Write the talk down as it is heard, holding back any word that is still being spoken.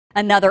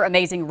Another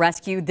amazing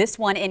rescue, this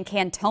one in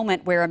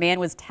Cantonment, where a man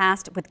was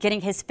tasked with getting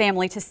his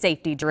family to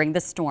safety during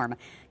the storm.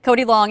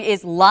 Cody Long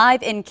is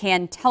live in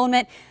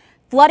Cantonment.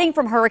 Flooding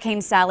from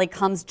Hurricane Sally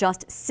comes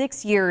just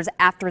 6 years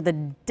after the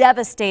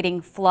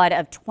devastating flood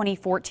of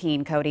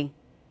 2014, Cody.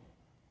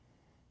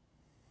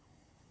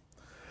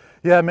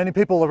 Yeah, many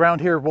people around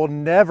here will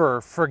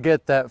never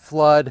forget that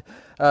flood,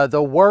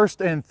 the worst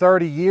in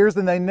 30 years,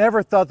 and they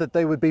never thought that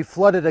they would be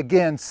flooded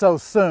again so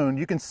soon.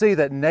 You can see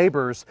that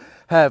neighbors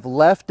have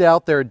left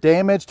out their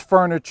damaged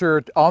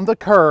furniture on the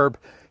curb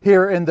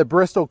here in the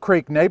Bristol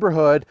Creek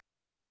neighborhood.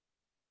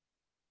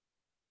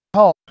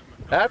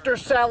 After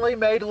Sally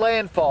made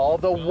landfall,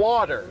 the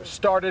water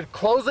started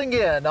closing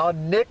in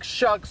on Nick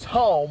Shuck's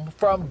home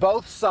from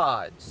both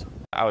sides.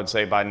 I would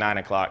say by 9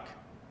 o'clock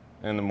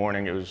in the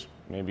morning, it was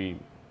maybe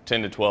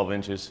 10 to 12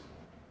 inches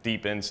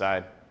deep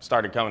inside.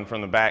 Started coming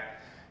from the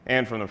back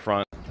and from the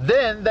front.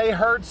 Then they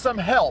heard some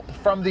help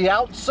from the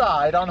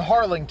outside on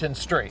Harlington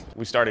Street.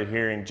 We started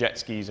hearing jet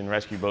skis and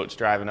rescue boats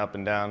driving up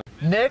and down.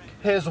 Nick,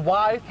 his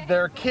wife,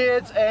 their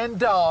kids, and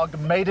dog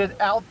made it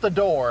out the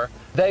door.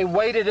 They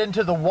waded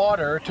into the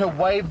water to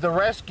wave the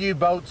rescue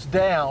boats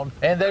down,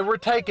 and they were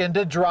taken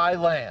to dry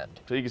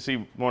land. So you can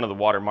see one of the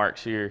water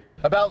marks here.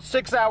 About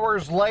 6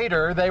 hours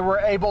later, they were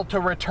able to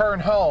return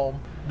home.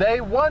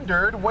 They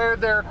wondered where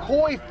their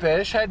koi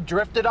fish had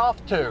drifted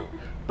off to,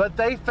 but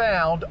they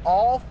found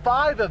all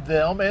 5 of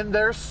them in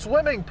their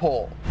swimming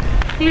pool.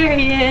 Here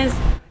he is.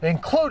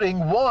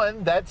 Including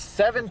one that's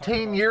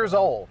 17 years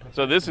old.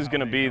 So this is going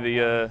to be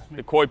the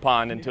koi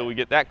pond until we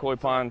get that koi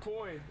pond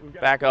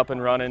back up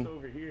and running.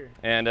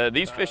 And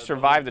these fish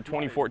survived the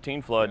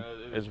 2014 flood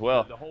as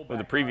well with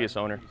the previous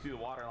owner.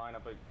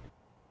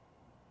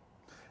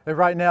 And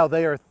right now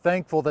they are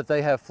thankful that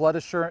they have flood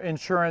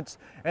insurance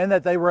and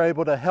that they were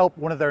able to help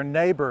one of their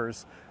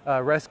neighbors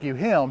rescue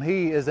him.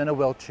 He is in a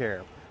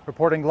wheelchair.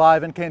 Reporting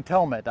live in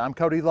Cantonment, I'm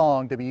Cody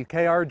Long,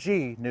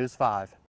 WKRG News 5.